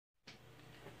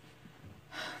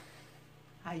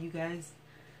Hi, you guys.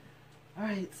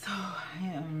 Alright, so I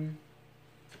am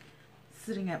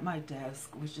sitting at my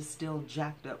desk, which is still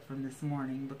jacked up from this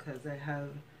morning because I have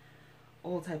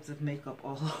all types of makeup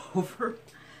all over.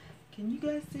 Can you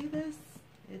guys see this?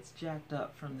 It's jacked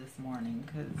up from this morning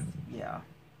because, yeah,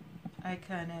 I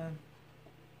kind of,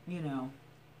 you know,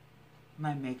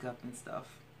 my makeup and stuff,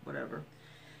 whatever.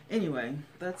 Anyway,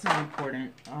 that's not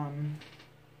important.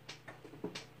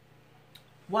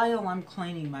 While I'm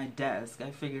cleaning my desk, I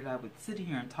figured I would sit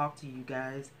here and talk to you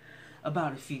guys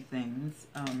about a few things.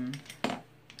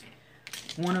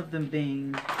 One of them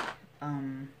being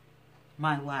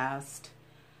my last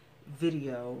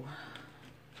video.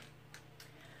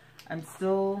 I'm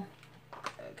still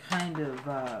kind of,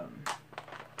 I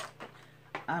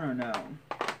don't know.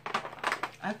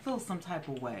 I feel some type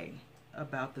of way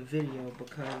about the video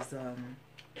because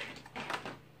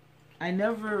I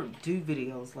never do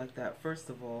videos like that, first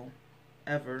of all,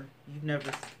 ever. You've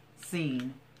never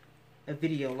seen a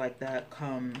video like that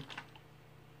come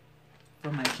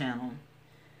from my channel.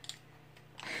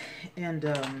 And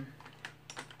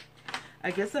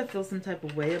I guess I feel some type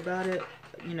of way about it,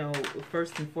 you know,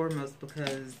 first and foremost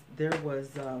because there was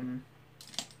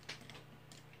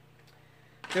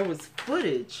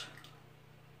footage,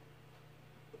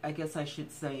 I guess I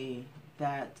should say,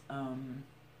 that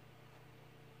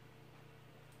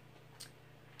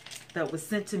that was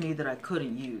sent to me that I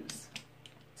couldn't use,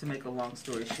 to make a long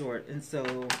story short. And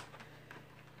so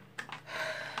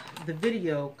the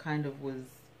video kind of was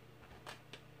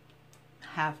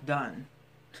half done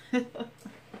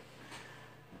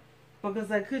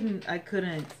because I couldn't,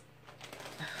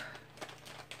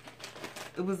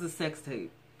 it was a sex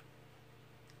tape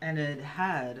and it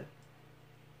had,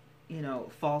 you know,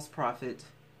 false prophet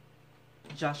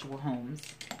Joshua Holmes.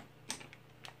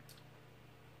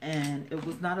 And it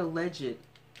was not alleged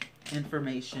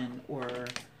information or,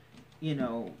 you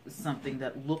know, something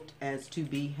that looked as to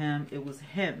be him. It was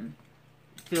him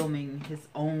filming his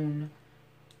own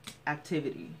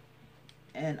activity.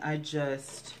 And I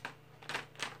just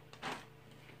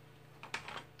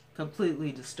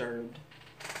completely disturbed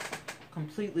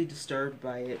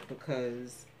by it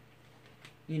because,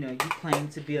 you know, you claim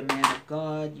to be a man of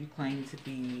God. You claim to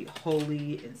be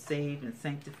holy and saved and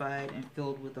sanctified and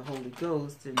filled with the Holy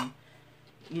Ghost. And,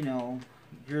 you know,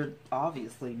 you're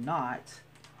obviously not.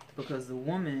 Because the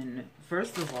woman,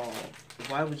 first of all,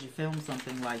 why would you film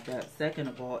something like that? Second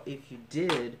of all, if you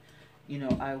did, you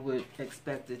know, I would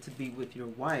expect it to be with your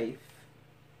wife.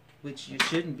 Which you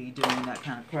shouldn't be doing that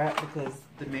kind of crap because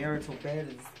the marital bed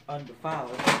is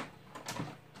undefiled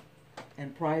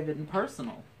and private and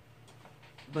personal.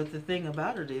 But the thing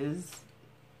about it is,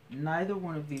 neither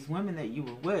one of these women that you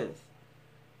were with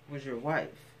was your wife.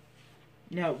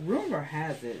 Now, rumor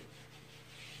has it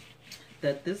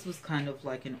that this was kind of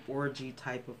like an orgy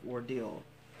type of ordeal.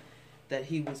 That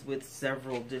he was with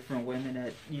several different women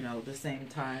at, you know, the same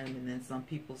time. And then some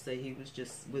people say he was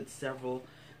just with several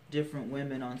different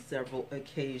women on several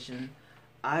occasions.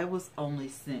 I was only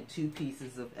sent 2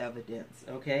 pieces of evidence,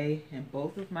 okay? And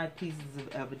both of my pieces of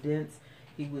evidence,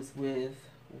 he was with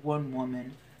one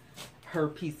woman, her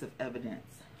piece of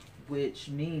evidence, which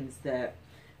means that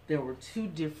there were 2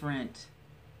 different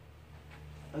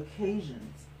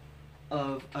occasions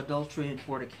of adultery and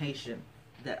fornication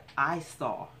that I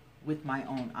saw with my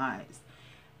own eyes.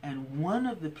 And one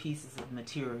of the pieces of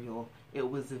material, it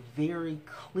was very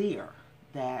clear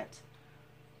that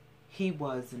he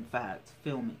was in fact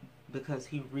filming because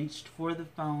he reached for the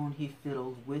phone, he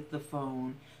fiddled with the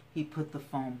phone, he put the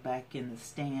phone back in the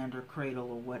stand or cradle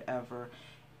or whatever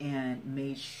and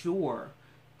made sure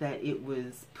that it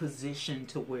was positioned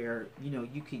to where, you know,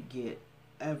 you could get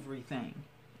everything.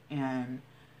 And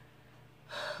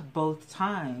both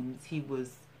times he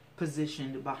was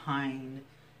positioned behind,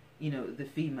 you know, the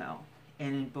female.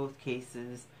 And in both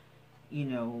cases, you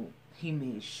know, he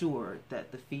made sure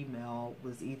that the female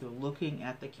was either looking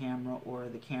at the camera or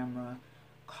the camera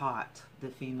caught the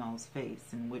female's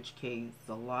face, in which case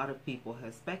a lot of people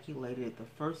have speculated the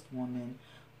first woman,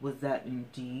 was that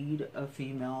indeed a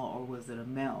female or was it a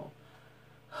male?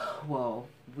 Well,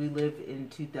 we live in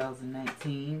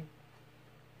 2019.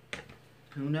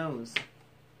 Who knows?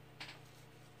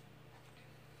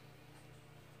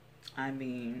 I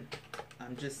mean,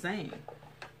 I'm just saying.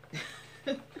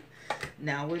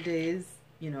 Nowadays,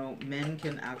 you know, men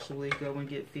can actually go and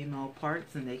get female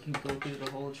parts and they can go through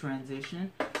the whole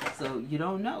transition. So you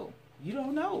don't know. You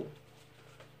don't know.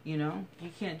 You know, you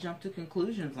can't jump to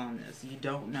conclusions on this. You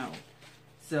don't know.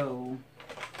 So,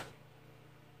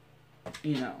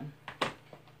 you know,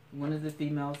 one of the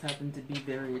females happened to be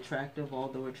very attractive,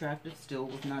 although attractive still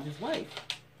was not his wife.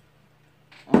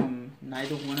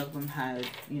 Neither one of them had,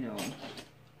 you know,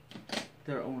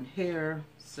 their own hair,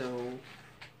 so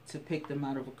to pick them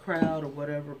out of a crowd or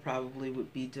whatever probably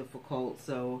would be difficult.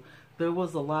 So there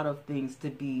was a lot of things to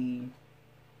be,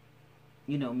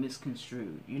 you know,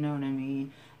 misconstrued. You know what I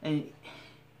mean? And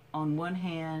on one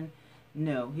hand,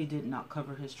 no, he did not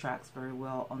cover his tracks very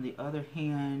well. On the other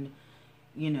hand,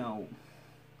 you know,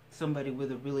 somebody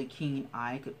with a really keen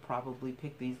eye could probably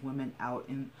pick these women out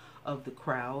of the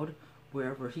crowd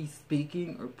wherever he's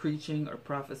speaking or preaching or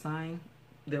prophesying.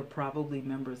 They're probably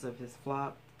members of his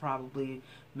flock, probably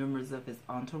members of his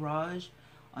entourage.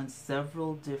 On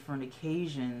several different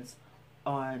occasions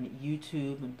on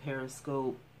YouTube and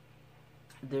Periscope,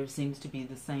 there seems to be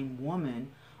the same woman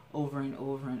over and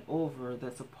over and over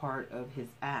that's a part of his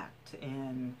act.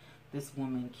 And this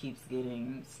woman keeps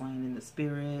getting slain in the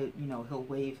spirit. You know, he'll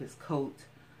wave his coat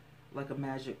like a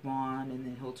magic wand, and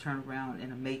then he'll turn around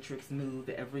in a matrix move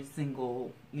every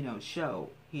single, you know, show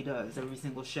he does, every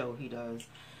single show he does.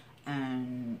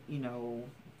 And, you know,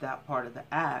 that part of the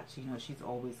act, you know, she's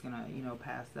always gonna, you know,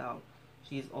 pass out.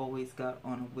 She's always got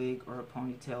on a wig or a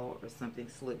ponytail or something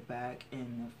slicked back,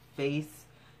 and the face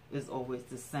is always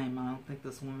the same. I don't think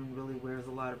this woman really wears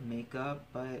a lot of makeup,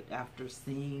 but after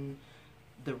seeing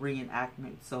the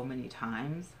reenactment so many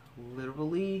times,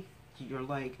 literally, you're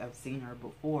like, I've seen her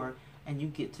before, and you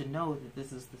get to know that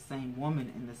this is the same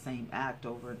woman in the same act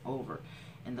over and over.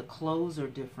 And the clothes are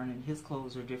different, and his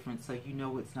clothes are different, so you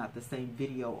know it's not the same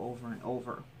video over and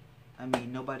over. I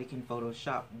mean, nobody can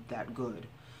Photoshop that good.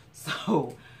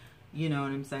 So, you know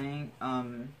what I'm saying?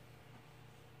 And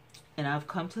I've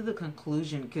come to the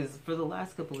conclusion, because for the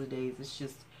last couple of days, it's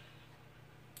just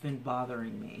been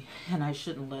bothering me. And I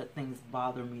shouldn't let things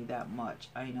bother me that much,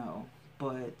 I know.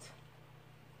 But,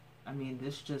 I mean,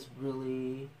 this just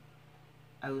really...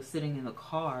 I was sitting in the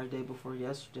car day before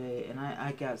yesterday, and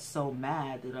I got so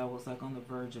mad that I was like on the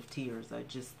verge of tears. I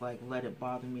just like let it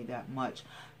bother me that much.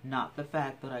 Not the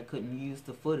fact that I couldn't use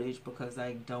the footage because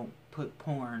I don't put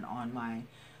porn on my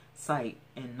site,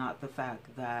 and not the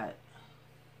fact that,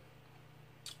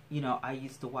 you know, I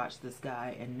used to watch this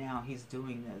guy and now he's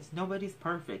doing this. Nobody's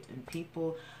perfect, and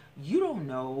people, you don't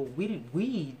know,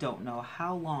 we don't know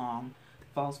how long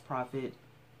false prophet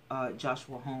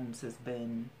Joshua Holmes has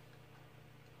been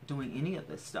doing any of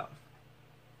this stuff.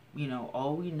 You know,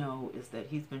 all we know is that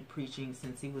he's been preaching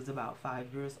since he was about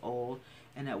 5 years old,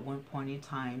 and at one point in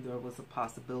time there was a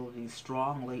possibility,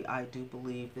 strongly I do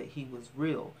believe, that he was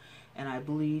real. And I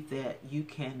believe that you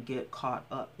can get caught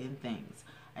up in things.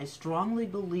 I strongly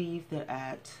believe that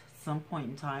at some point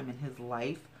in time in his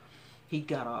life he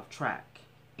got off track,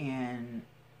 and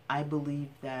I believe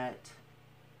that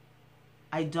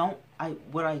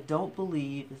what I don't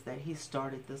believe is that he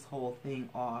started this whole thing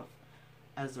off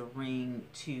as a ring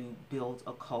to build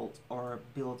a cult or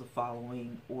build a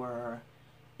following or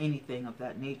anything of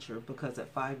that nature, because at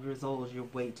 5 years old you're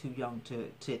way too young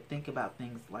to think about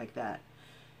things like that.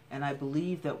 And I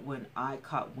believe that when I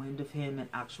caught wind of him and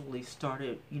actually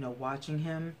started, you know, watching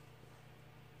him,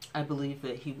 I believe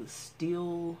that he was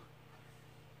still,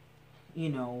 you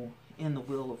know, in the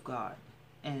will of God,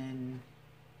 and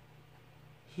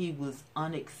he was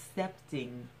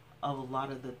unaccepting of a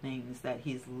lot of the things that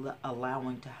he's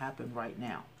allowing to happen right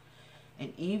now.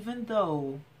 And even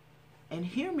though, and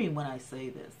hear me when I say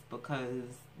this, because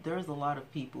there's a lot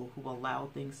of people who allow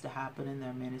things to happen in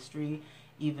their ministry,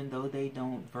 even though they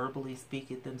don't verbally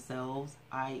speak it themselves,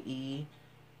 i.e.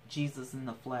 Jesus in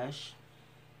the flesh.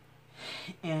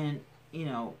 And, you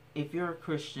know, if you're a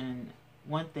Christian,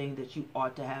 one thing that you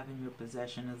ought to have in your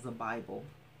possession is a Bible.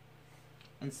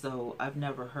 And so I've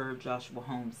never heard Joshua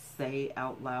Holmes say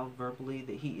out loud verbally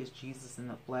that he is Jesus in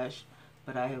the flesh,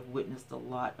 but I have witnessed a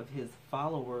lot of his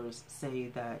followers say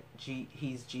that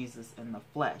he's Jesus in the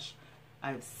flesh.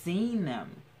 I've seen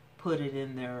them put it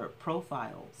in their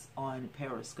profiles on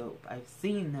Periscope. I've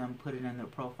seen them put it in their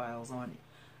profiles on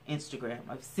Instagram.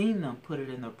 I've seen them put it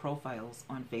in their profiles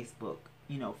on Facebook,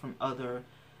 you know, from other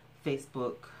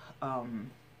Facebook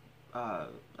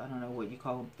I don't know what you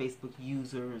call them, Facebook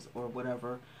users or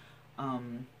whatever.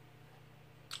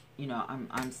 You know,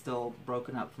 I'm still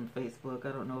broken up from Facebook.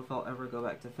 I don't know if I'll ever go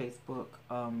back to Facebook,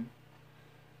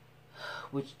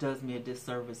 which does me a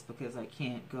disservice because I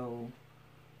can't go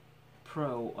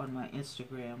pro on my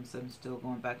Instagram, so I'm still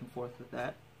going back and forth with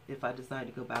that. If I decide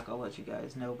to go back, I'll let you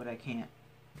guys know, but I can't.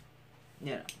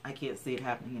 Yeah, I can't see it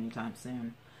happening anytime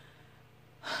soon.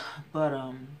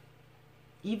 But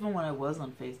even when I was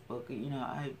on Facebook, you know,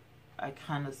 I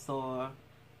kind of saw,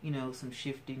 you know, some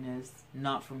shiftiness,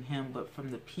 not from him, but from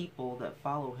the people that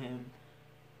follow him.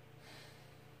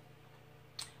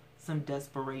 Some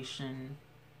desperation,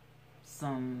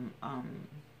 some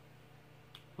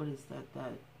what is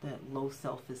that low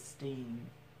self-esteem,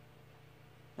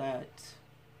 that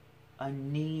a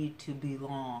need to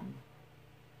belong.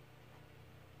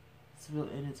 It's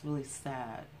really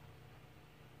sad.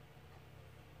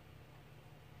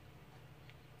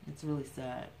 It's really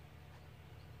sad.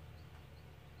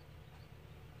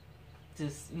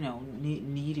 Just,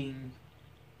 needing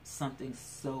something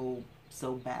so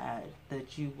bad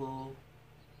that you will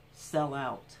sell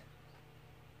out.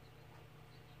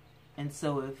 And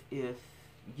so if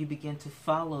you begin to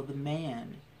follow the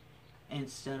man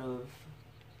instead of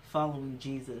following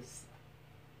Jesus,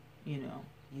 you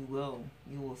will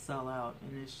sell out.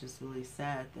 And it's just really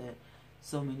sad that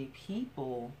so many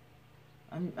people,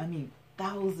 I mean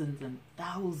thousands and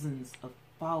thousands of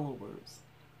followers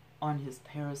on his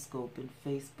Periscope and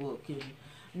Facebook, and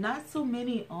not so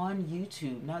many on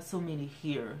YouTube, not so many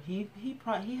here. He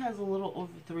has a little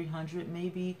over 300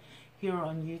 maybe here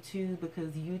on YouTube,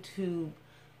 because YouTube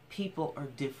people are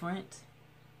different.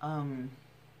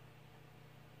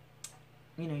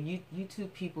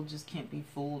 YouTube people just can't be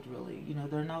fooled, really.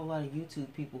 There are not a lot of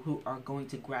YouTube people who are going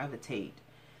to gravitate,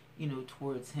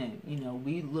 towards him.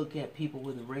 We look at people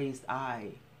with a raised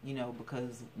eye,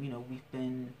 because, we've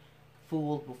been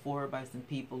fooled before by some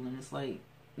people, and it's like,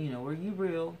 are you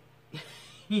real?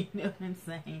 You know what I'm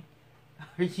saying?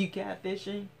 Are you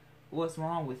catfishing? What's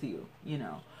wrong with you?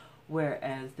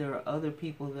 Whereas there are other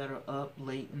people that are up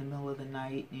late in the middle of the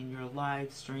night and you're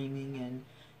live streaming, and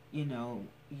you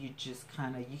just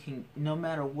you can, no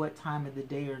matter what time of the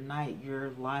day or night you're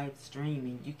live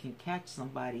streaming, you can catch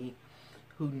somebody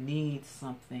who needs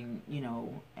something,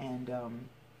 and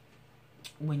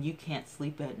when you can't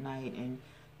sleep at night and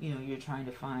you're trying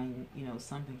to find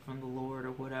something from the Lord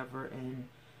or whatever, and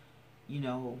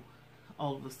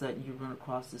all of a sudden you run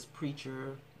across this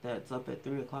preacher that's up at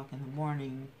 3 o'clock in the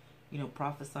morning,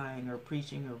 prophesying or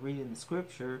preaching or reading the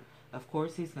scripture. Of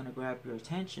course he's going to grab your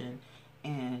attention,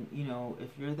 and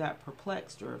if you're that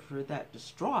perplexed or if you're that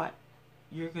distraught,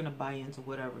 you're going to buy into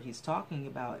whatever he's talking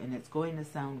about, and it's going to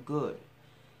sound good.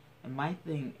 And my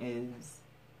thing is,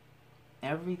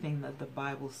 everything that the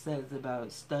Bible says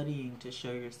about studying to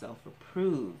show yourself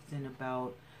approved, and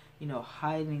about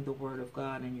hiding the word of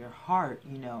God in your heart,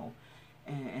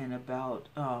 and about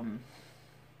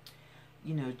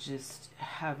just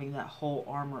having that whole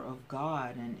armor of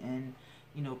God, and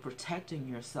protecting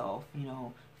yourself,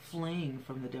 fleeing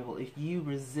from the devil. If you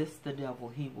resist the devil,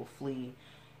 he will flee.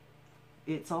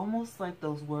 It's almost like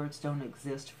those words don't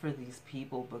exist for these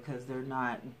people, because they're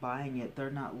not buying it. They're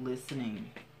not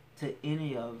listening to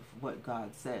any of what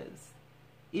God says.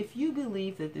 If you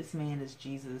believe that this man is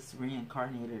Jesus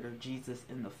reincarnated, or Jesus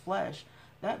in the flesh,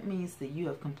 that means that you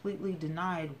have completely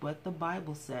denied what the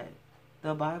Bible said.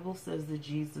 The Bible says that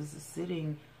Jesus is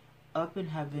sitting up in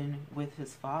heaven with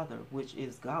his Father, which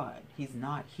is God. He's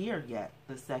not here yet.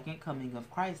 The second coming of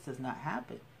Christ has not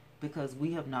happened, because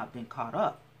we have not been caught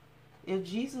up. If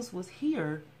Jesus was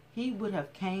here, he would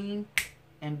have came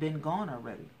and been gone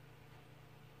already.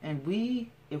 And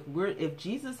if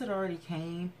Jesus had already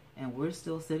came and we're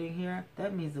still sitting here,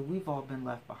 that means that we've all been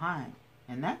left behind.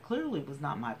 And that clearly was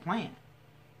not my plan.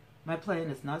 My plan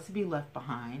is not to be left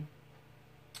behind,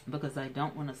 because I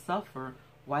don't want to suffer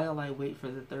while I wait for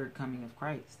the third coming of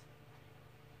Christ.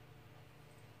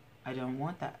 I don't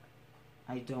want that.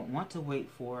 I don't want to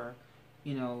wait for,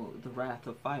 the wrath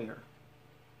of fire.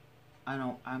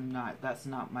 That's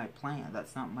not my plan.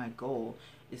 That's not my goal,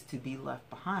 is to be left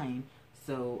behind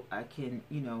so I can,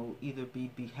 either be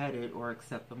beheaded or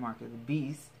accept the mark of the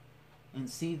beast and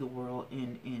see the world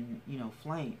in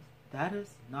flames. That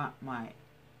is not my,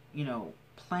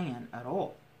 plan at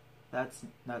all. That's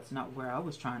not where I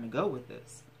was trying to go with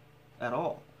this at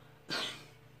all.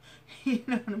 You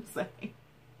know what I'm saying?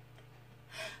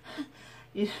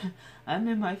 I'm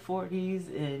in my 40s,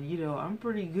 and I'm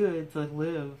pretty good to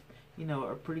live,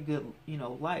 a pretty good,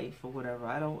 life or whatever.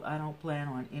 I don't plan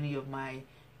on any of my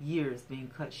years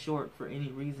being cut short for any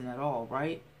reason at all,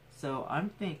 right? So I'm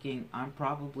thinking I'm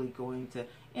probably going to,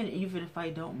 and even if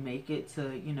I don't make it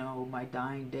to, my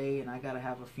dying day and I gotta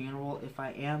have a funeral, if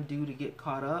I am due to get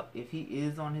caught up, if he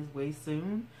is on his way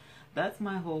soon, that's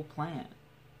my whole plan.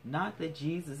 Not that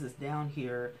Jesus is down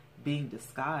here being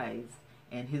disguised,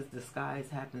 and his disguise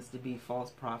happens to be false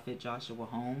prophet Joshua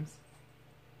Holmes.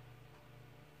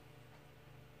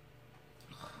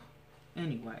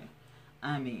 Anyway,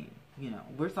 I mean,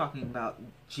 we're talking about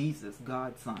Jesus,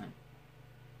 God's son.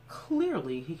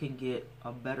 Clearly, he can get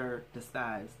a better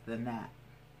disguise than that.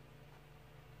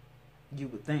 You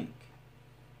would think.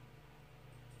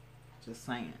 Just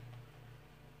saying.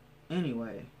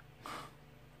 Anyway.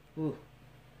 Ooh.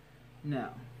 No,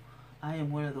 I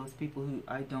am one of those people who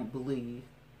I don't believe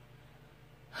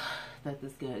that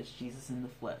this guy is Jesus in the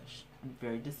flesh. I'm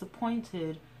very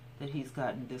disappointed that he's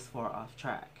gotten this far off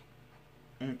track,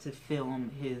 and to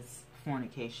film his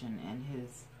fornication and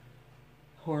his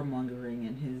whoremongering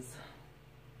and his,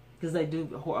 because a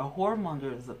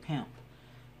whoremonger is a pimp.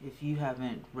 If you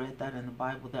haven't read that in the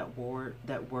Bible, that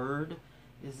word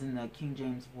is in the King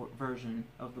James version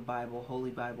of the Bible,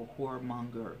 Holy Bible,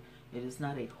 whoremonger. It is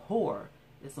not a whore,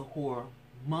 it's a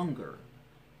whoremonger,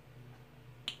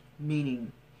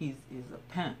 meaning he is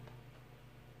a pimp.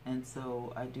 And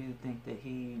so I do think that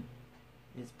he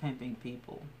is pimping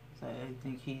people. So I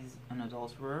think he's an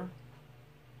adulterer,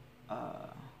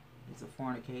 he's a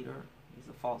fornicator, he's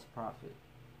a false prophet.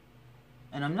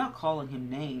 And I'm not calling him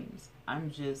names. I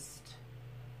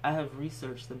have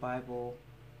researched the Bible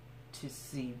to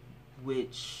see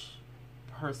which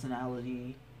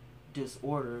personality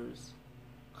disorders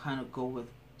kind of go with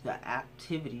the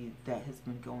activity that has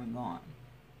been going on.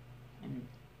 And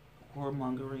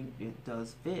whoremongering, it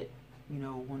does fit. You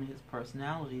know, one of his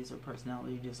personalities or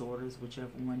personality disorders, whichever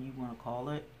one you want to call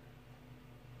it.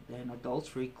 Then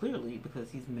adultery, clearly,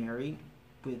 because he's married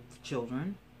with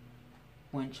children.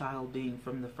 One child being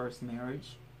from the first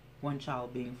marriage, one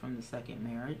child being from the second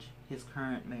marriage, his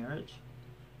current marriage.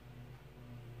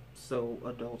 So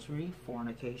adultery,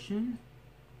 fornication,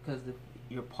 because if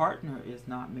your partner is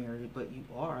not married but you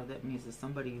are, that means that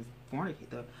somebody is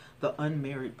fornicating. The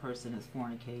unmarried person is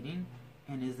fornicating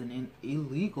and is in an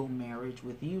illegal marriage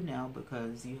with you now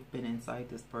because you've been inside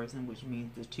this person, which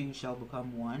means the two shall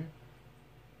become one.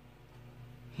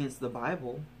 Hence the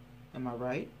Bible. Am I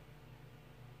right?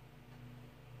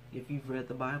 If you've read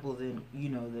the Bible, then you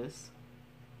know this.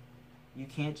 You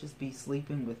can't just be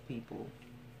sleeping with people.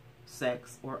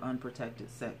 Sex or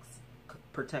unprotected sex.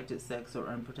 Protected sex or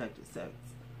unprotected sex.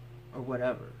 Or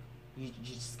whatever. You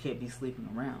just can't be sleeping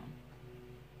around.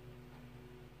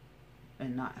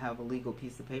 And not have a legal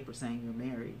piece of paper saying you're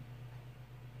married.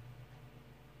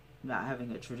 Not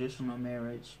having a traditional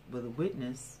marriage with a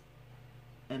witness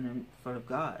and in front of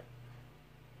God.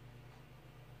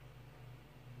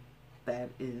 That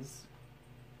is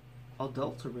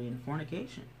adultery and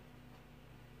fornication.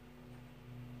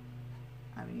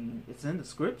 I mean, it's in the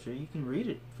scripture. You can read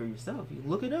it for yourself. You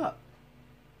look it up.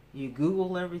 You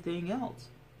Google everything else.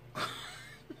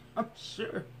 I'm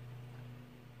sure.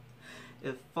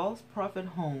 If false prophet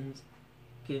Holmes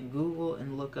can Google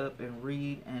and look up and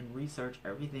read and research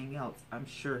everything else, I'm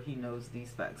sure he knows these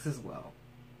facts as well.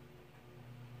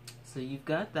 So you've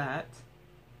got that.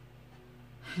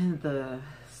 The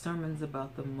sermons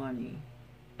about the money.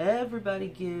 Everybody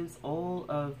gives all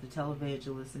of the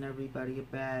televangelists and everybody a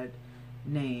bad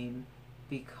name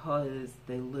because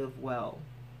they live well.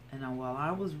 And while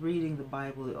I was reading the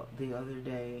Bible the other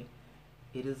day,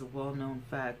 it is a well-known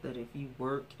fact that if you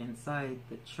work inside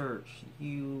the church,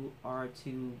 you are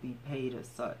to be paid as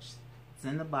such. It's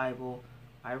in the Bible.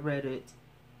 I read it.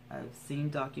 I've seen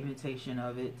documentation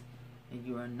of it. And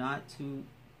you are not to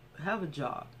have a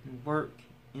job and work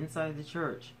inside the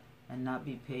church and not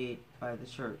be paid by the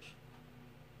church.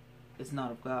 It's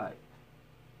not of God.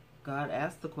 God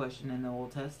asked the question in the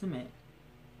Old Testament,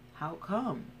 how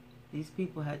come these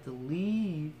people had to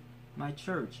leave my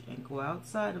church and go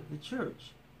outside of the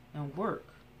church and work?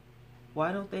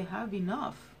 Why don't they have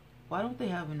enough? Why don't they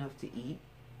have enough to eat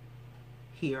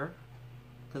here?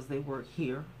 Because they work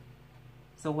here.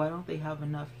 So why don't they have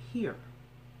enough here?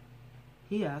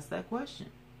 He asked that question.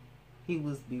 He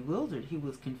was bewildered. He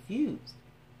was confused.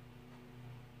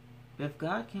 If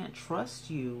God can't trust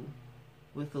you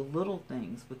with the little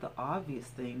things, with the obvious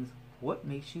things, what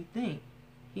makes you think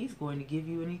He's going to give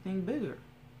you anything bigger?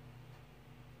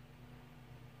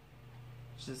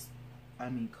 Just, I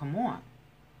mean, come on.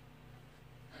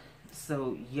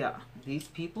 So, yeah, these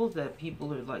people that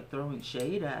people are like throwing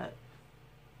shade at,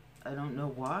 I don't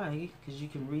know why, because you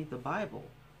can read the Bible.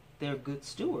 They're good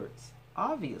stewards,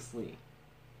 obviously.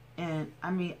 And, I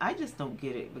mean, I just don't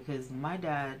get it because my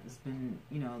dad has been,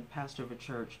 pastor of a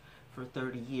church for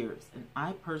 30 years. And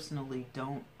I personally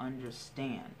don't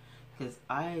understand because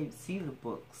I see the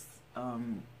books.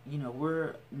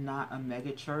 We're not a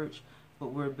mega church, but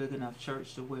we're a big enough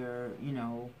church to where,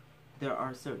 there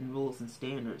are certain rules and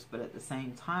standards. But at the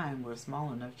same time, we're a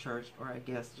small enough church, or I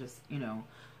guess just,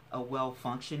 a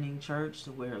well-functioning church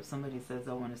to where if somebody says,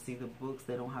 I want to see the books,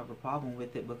 they don't have a problem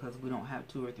with it because we don't have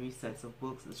 2 or 3 sets of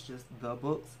books. It's just the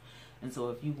books. And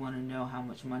so if you want to know how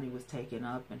much money was taken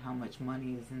up and how much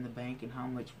money is in the bank and how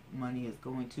much money is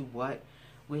going to what,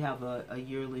 we have a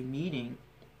yearly meeting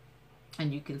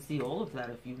And you can see all of that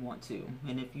if you want to.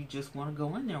 And if you just want to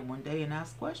go in there one day and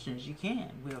ask questions, you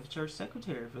can. We have a church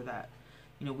secretary for that.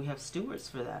 You know, we have stewards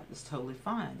for that. It's totally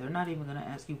fine. They're not even going to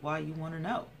ask you why you want to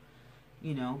know,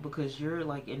 you know, because you're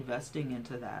like investing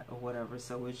into that or whatever.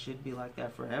 So it should be like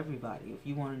that for everybody. If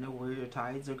you want to know where your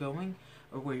tithes are going,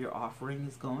 or where your offering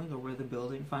is going, or where the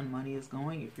building fund money is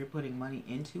going, if you're putting money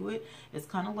into it, it's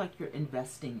kind of like you're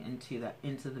investing into that,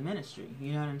 into the ministry.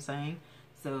 You know what I'm saying?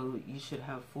 So you should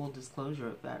have full disclosure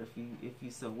of that if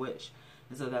you so wish.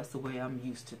 And so that's the way I'm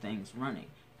used to things running.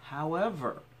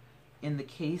 However, in the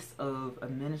case of a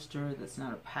minister that's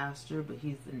not a pastor, but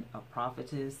he's a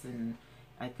prophetess, and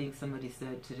I think somebody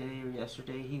said today or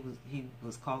yesterday he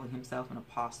was calling himself an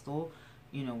apostle,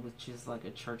 you know, which is like a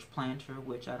church planter,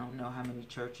 which I don't know how many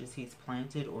churches he's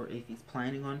planted or if he's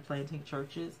planning on planting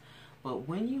churches. But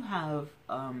when you have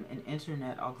an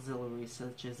internet auxiliary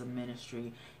such as a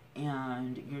ministry,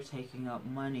 and you're taking up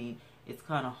money, it's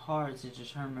kind of hard to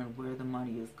determine where the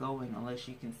money is going unless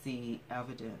you can see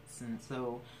evidence. And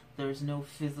so there's no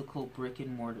physical brick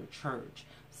and mortar church,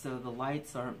 so the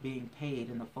lights aren't being paid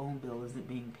and the phone bill isn't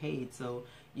being paid. So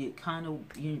you kind of,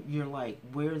 you're like,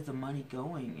 where's the money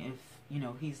going if, you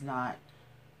know, he's not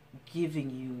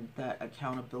giving you that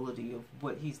accountability of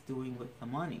what he's doing with the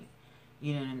money?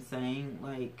 You know what I'm saying?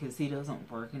 Like, because he doesn't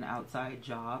work an outside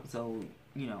job, so,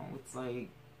 you know, it's like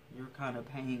you're kind of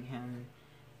paying him,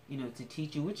 you know, to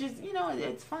teach you, which is, you know,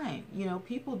 it's fine. You know,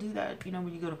 people do that, you know,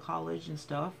 when you go to college and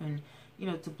stuff, and, you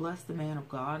know, to bless the man of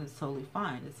God is totally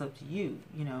fine. It's up to you.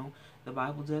 You know, the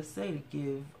Bible does say to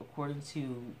give according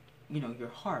to, you know, your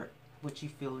heart, what you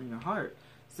feel in your heart.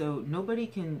 So nobody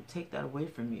can take that away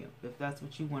from you. If that's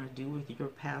what you want to do with your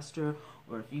pastor,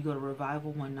 or if you go to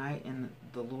revival one night and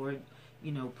the Lord,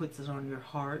 you know, puts it on your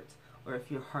heart, or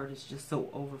if your heart is just so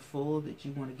overfull that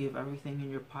you want to give everything in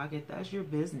your pocket, that's your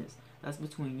business. That's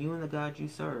between you and the God you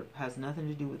serve. It has nothing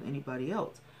to do with anybody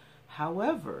else.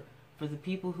 However, for the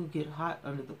people who get hot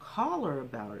under the collar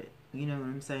about it, you know what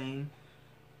I'm saying?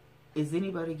 Is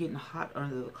anybody getting hot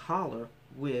under the collar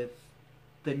with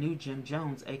the new Jim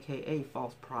Jones, aka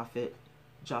false prophet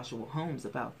Joshua Holmes,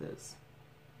 about this?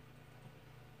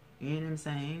 You know what I'm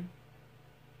saying?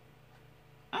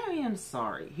 I am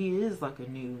sorry. He is like a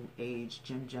new age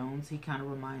Jim Jones. He kind of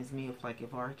reminds me of like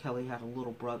if R. Kelly had a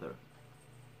little brother.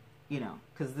 You know,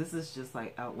 because this is just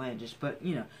like outlandish. But,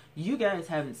 you know, you guys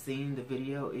haven't seen the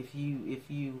video. If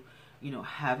you know,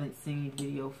 haven't seen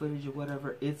video footage or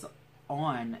whatever, it's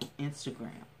on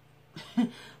Instagram.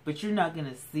 But you're not going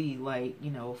to see like,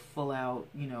 you know, full out,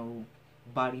 you know,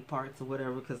 body parts or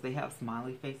whatever, because they have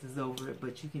smiley faces over it.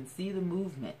 But you can see the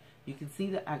movement. You can see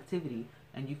the activity.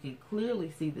 And you can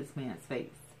clearly see this man's face.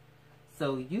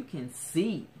 So you can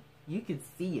see it. You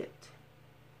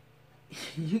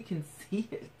can see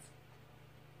it.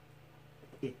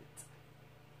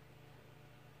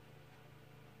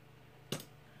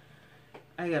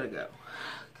 I gotta go,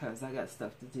 because I got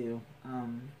stuff to do.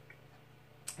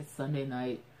 It's Sunday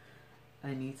night.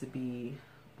 I need to be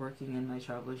working in my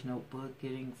traveler's notebook,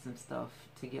 getting some stuff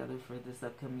together for this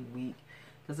upcoming week.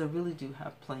 Because I really do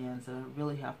have plans, and I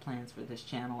really have plans for this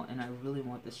channel, and I really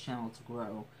want this channel to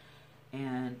grow.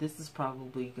 And this is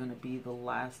probably going to be the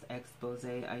last expose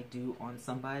I do on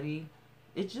somebody.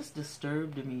 It just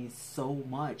disturbed me so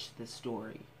much, this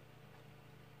story.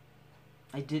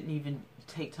 I didn't even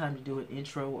take time to do an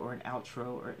intro or an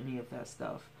outro or any of that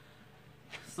stuff.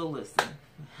 So listen,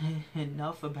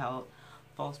 enough about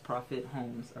false prophet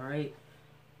Holmes, alright?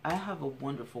 I have a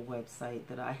wonderful website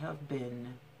that I have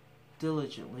been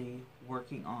diligently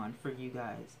working on for you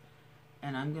guys,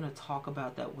 and I'm going to talk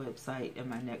about that website in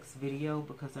my next video,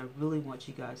 because I really want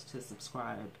you guys to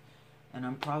subscribe. And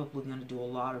I'm probably going to do a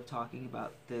lot of talking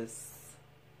about this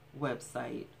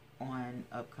website on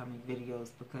upcoming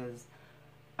videos, because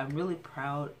I'm really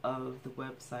proud of the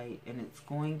website, and it's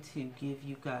going to give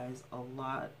you guys a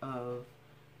lot of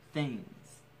things,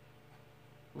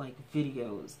 like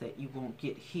videos that you won't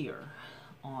get here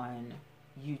on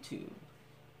YouTube,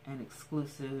 and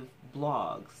exclusive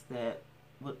blogs that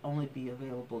would only be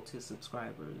available to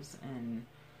subscribers, and,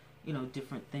 you know,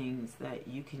 different things that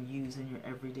you can use in your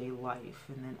everyday life.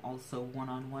 And then also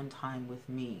one-on-one time with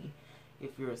me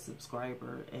if you're a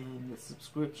subscriber. And the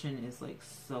subscription is like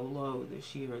so low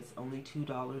this year. It's only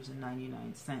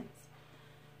 $2.99.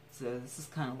 So this is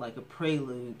kind of like a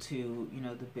prelude to, you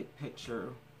know, the big picture.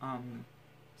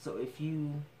 So if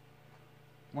you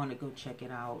want to go check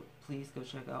it out, please go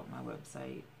check out my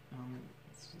website.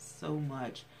 It's just so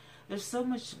much. There's so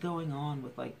much going on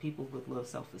with like people with low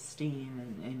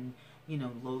self-esteem and you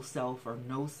know, low self or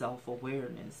no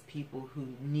self-awareness. People who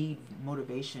need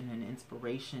motivation and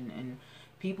inspiration, and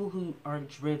people who aren't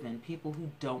driven, people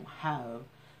who don't have,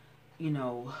 you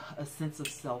know, a sense of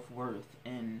self-worth.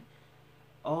 And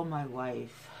all my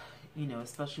life, you know,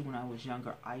 especially when I was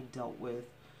younger, I dealt with,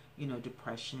 you know,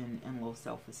 depression and low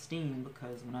self-esteem,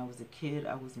 because when I was a kid,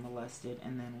 I was molested,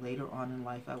 and then later on in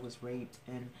life, I was raped,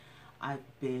 and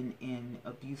I've been in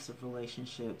abusive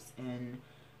relationships. And,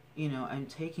 you know, I'm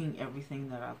taking everything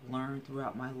that I've learned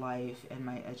throughout my life and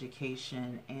my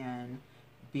education and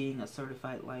being a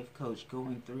certified life coach,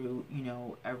 going through, you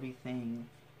know, everything,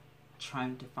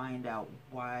 trying to find out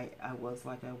why I was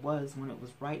like I was when it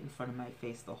was right in front of my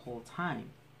face the whole time.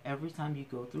 Every time you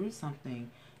go through something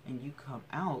and you come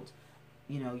out,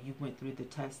 you know, you went through the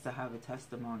test to have a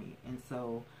testimony. And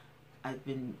so I've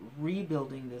been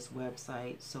rebuilding this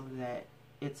website so that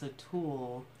it's a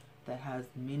tool that has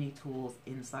many tools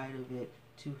inside of it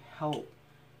to help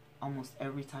almost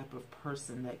every type of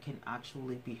person that can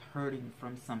actually be hurting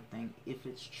from something. If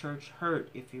it's church hurt,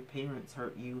 if your parents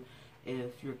hurt you,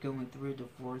 if you're going through a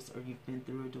divorce, or you've been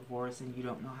through a divorce and you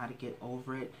don't know how to get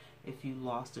over it, if you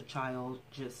lost a child,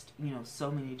 just, you know, so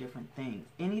many different things.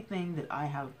 Anything that I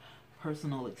have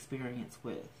personal experience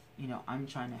with, you know, I'm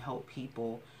trying to help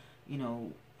people, you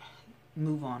know,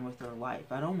 move on with their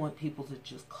life. I don't want people to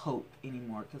just cope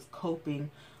anymore, because coping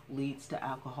leads to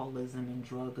alcoholism and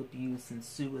drug abuse and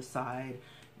suicide.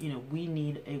 You know, we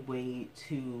need a way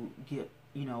to get,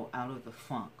 you know, out of the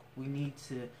funk. We need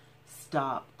to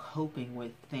stop coping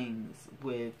with things,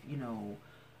 with, you know,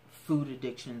 food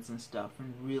addictions and stuff,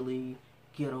 and really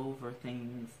get over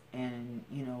things and,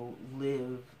 you know,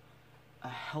 live a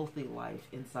healthy life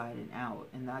inside and out.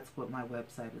 And that's what my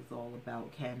website is all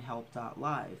about,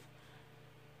 Canhelp.live.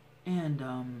 And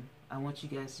I want you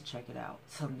guys to check it out.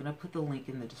 So I'm going to put the link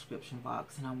in the description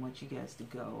box, and I want you guys to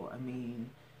go. I mean,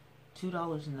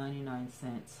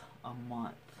 $2.99 a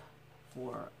month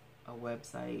for a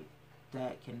website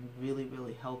that can really,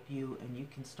 really help you, and you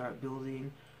can start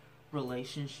building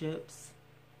relationships,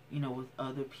 you know, with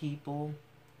other people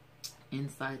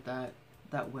inside that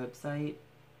website.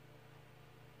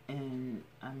 And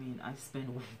I mean, I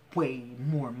spend way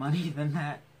more money than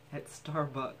that at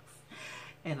Starbucks.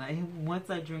 And once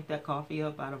I drink that coffee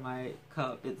up out of my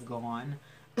cup, it's gone.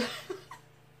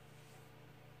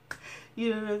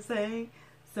 You know what I'm saying?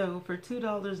 So for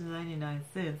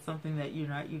 $2.99, something that you're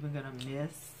not even going to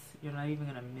miss, you're not even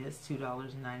going to miss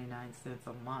 $2.99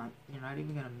 a month. You're not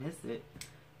even going to miss it.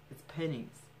 It's pennies,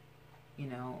 you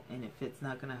know. And if it's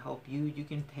not going to help you, you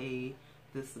can pay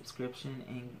the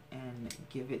subscription and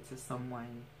give it to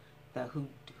someone that who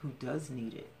does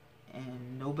need it.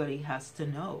 And nobody has to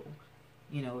know.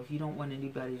 You know, if you don't want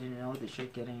anybody to know that you're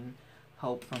getting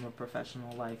help from a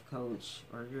professional life coach,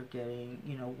 or you're getting,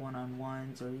 you know,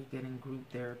 one-on-ones, or you're getting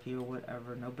group therapy or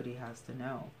whatever, nobody has to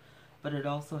know. But it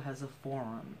also has a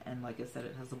forum, and like I said,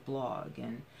 it has a blog,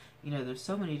 and, you know, there's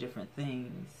so many different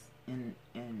things and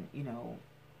you know,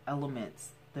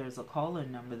 elements. There's a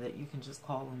call-in number that you can just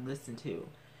call and listen to,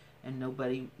 and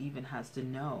nobody even has to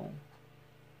know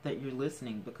that you're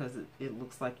listening, because it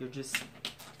looks like you're just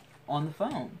on the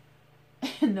phone.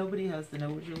 And nobody has to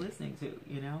know what you're listening to,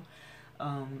 you know.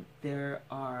 There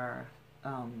are,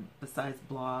 besides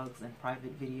blogs and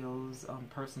private videos,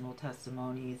 personal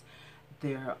testimonies,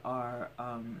 there are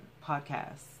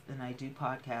podcasts, and I do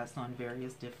podcasts on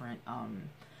various different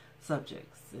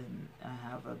subjects. And I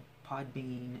have a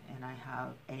Podbean, and I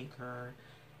have Anchor,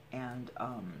 and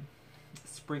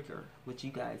Spreaker, which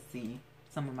you guys see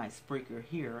some of my Spreaker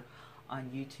here on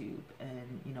YouTube,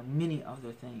 and, you know, many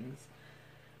other things.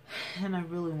 And I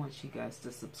really want you guys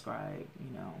to subscribe.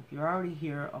 You know, you're already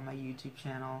here on my YouTube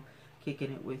channel,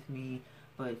 kicking it with me,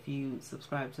 but if you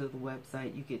subscribe to the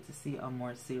website, you get to see a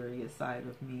more serious side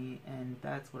of me, and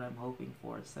that's what I'm hoping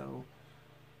for. So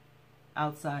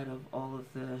outside of all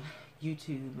of the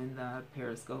YouTube and the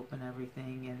Periscope and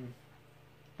everything, and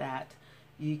that,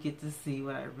 you get to see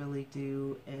what I really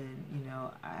do. And, you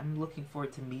know, I'm looking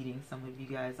forward to meeting some of you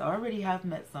guys. I already have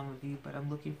met some of you, but I'm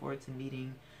looking forward to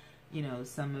meeting, you know,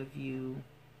 some of you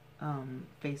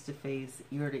face to face,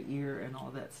 ear to ear, and all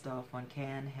that stuff on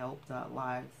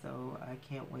Canhelp.live. So I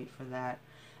can't wait for that.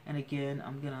 And again,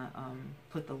 I'm gonna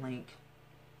put the link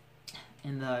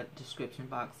in the description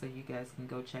box so you guys can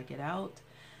go check it out.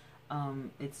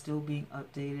 It's still being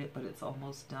updated, but it's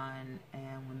almost done.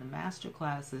 And when the master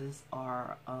classes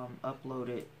are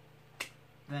uploaded,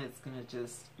 then it's gonna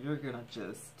just, you're gonna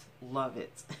just love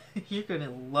it. You're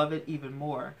gonna love it even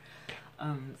more.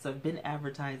 So I've been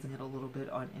advertising it a little bit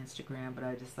on Instagram, but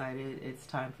I decided it's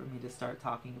time for me to start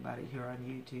talking about it here on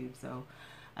YouTube. So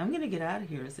I'm going to get out of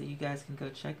here so you guys can go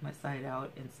check my site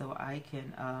out, and so I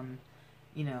can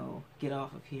you know, get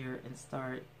off of here and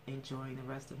start enjoying the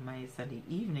rest of my Sunday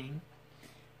evening.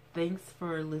 Thanks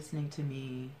for listening to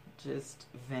me just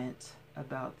vent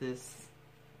about this,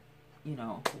 you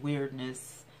know,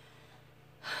 weirdness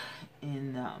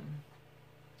in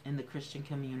the Christian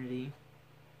community.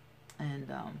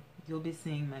 And you'll be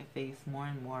seeing my face more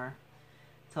and more.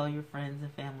 Tell your friends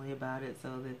and family about it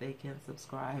so that they can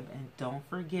subscribe. And don't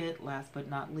forget, last but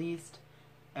not least,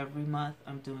 every month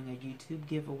I'm doing a YouTube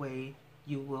giveaway.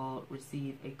 You will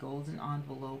receive a golden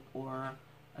envelope or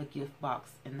a gift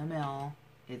box in the mail.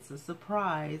 It's a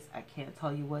surprise. I can't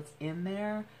tell you what's in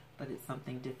there, but it's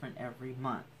something different every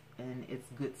month, and it's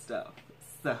good stuff.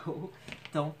 So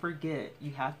don't forget,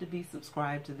 you have to be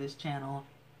subscribed to this channel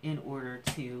in order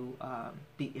to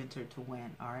be entered to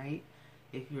win. All right,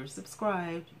 if you're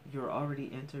subscribed, you're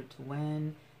already entered to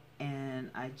win. And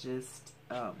I just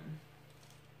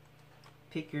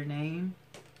pick your name,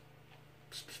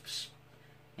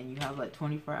 and you have like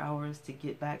 24 hours to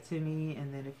get back to me.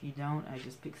 And then if you don't, I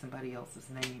just pick somebody else's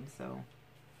name. So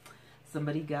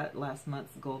somebody got last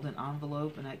month's golden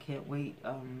envelope, and I can't wait,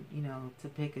 you know, to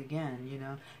pick again. You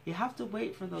know, you have to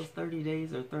wait for those 30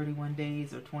 days or 31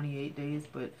 days or 28 days,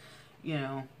 but you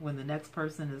know, when the next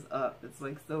person is up, it's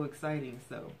like so exciting.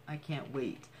 So I can't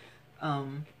wait.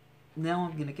 Now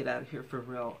I'm gonna get out of here for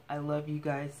real. I love you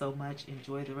guys so much.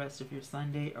 Enjoy the rest of your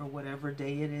Sunday or whatever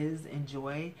day it is.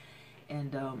 Enjoy.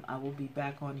 And I will be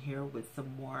back on here with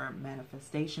some more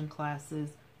manifestation classes,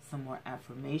 some more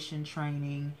affirmation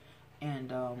training,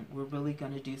 and we're really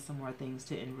going to do some more things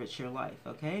to enrich your life,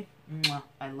 okay? Mwah.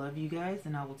 I love you guys,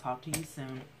 and I will talk to you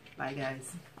soon. Bye,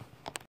 guys.